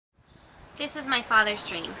This is my father's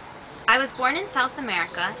dream. I was born in South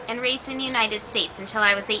America and raised in the United States until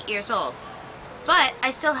I was 8 years old. But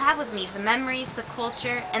I still have with me the memories, the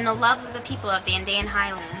culture, and the love of the people of the Andean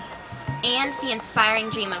Highlands, and the inspiring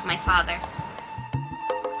dream of my father.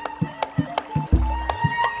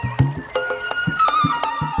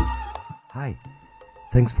 Hi,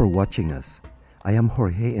 thanks for watching us. I am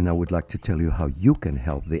Jorge and I would like to tell you how you can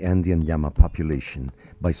help the Andean llama population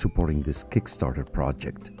by supporting this Kickstarter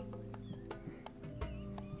project.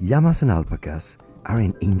 Llamas and alpacas are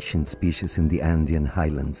an ancient species in the Andean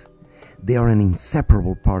highlands. They are an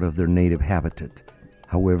inseparable part of their native habitat.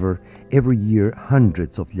 However, every year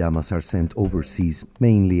hundreds of llamas are sent overseas,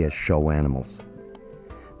 mainly as show animals.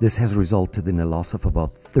 This has resulted in a loss of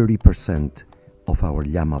about 30% of our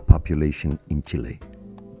llama population in Chile.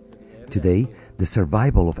 Today, the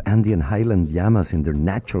survival of Andean highland llamas in their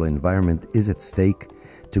natural environment is at stake,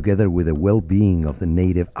 together with the well-being of the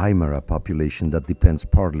native Aymara population that depends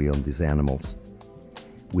partly on these animals.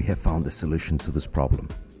 We have found a solution to this problem.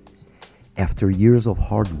 After years of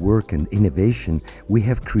hard work and innovation, we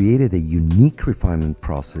have created a unique refinement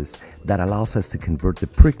process that allows us to convert the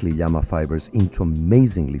prickly llama fibers into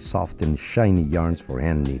amazingly soft and shiny yarns for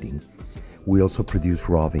hand knitting. We also produce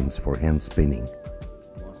rovings for hand spinning.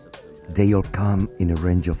 They all come in a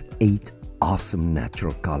range of 8 awesome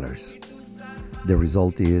natural colors. The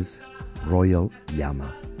result is Royal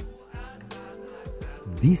Llama.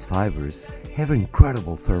 These fibers have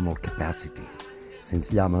incredible thermal capacities,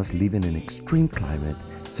 since llamas live in an extreme climate,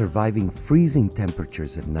 surviving freezing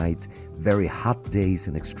temperatures at night, very hot days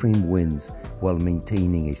and extreme winds while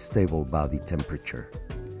maintaining a stable body temperature.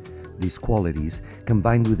 These qualities,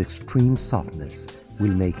 combined with extreme softness,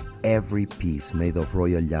 will make every piece made of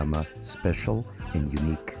Royal Llama special and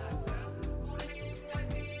unique.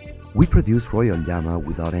 We produce Royal Llama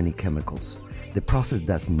without any chemicals. The process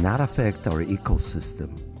does not affect our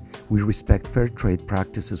ecosystem. We respect fair trade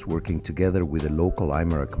practices, working together with the local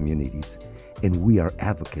Aymara communities, and we are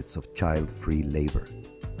advocates of child-free labor.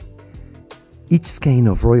 Each skein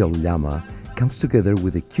of Royal Llama comes together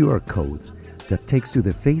with a QR code that takes to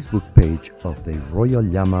the Facebook page of the Royal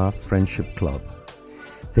Llama Friendship Club.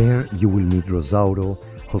 There you will meet Rosauro,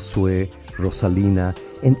 Josue, Rosalina,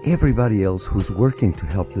 and everybody else who's working to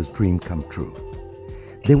help this dream come true.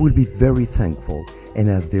 They will be very thankful, and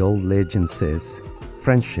as the old legend says,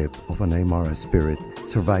 friendship of an Aymara spirit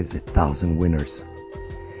survives 1,000 winners.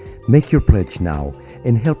 Make your pledge now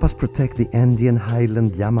and help us protect the Andean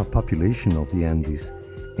highland llama population of the Andes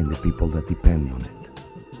and the people that depend on it.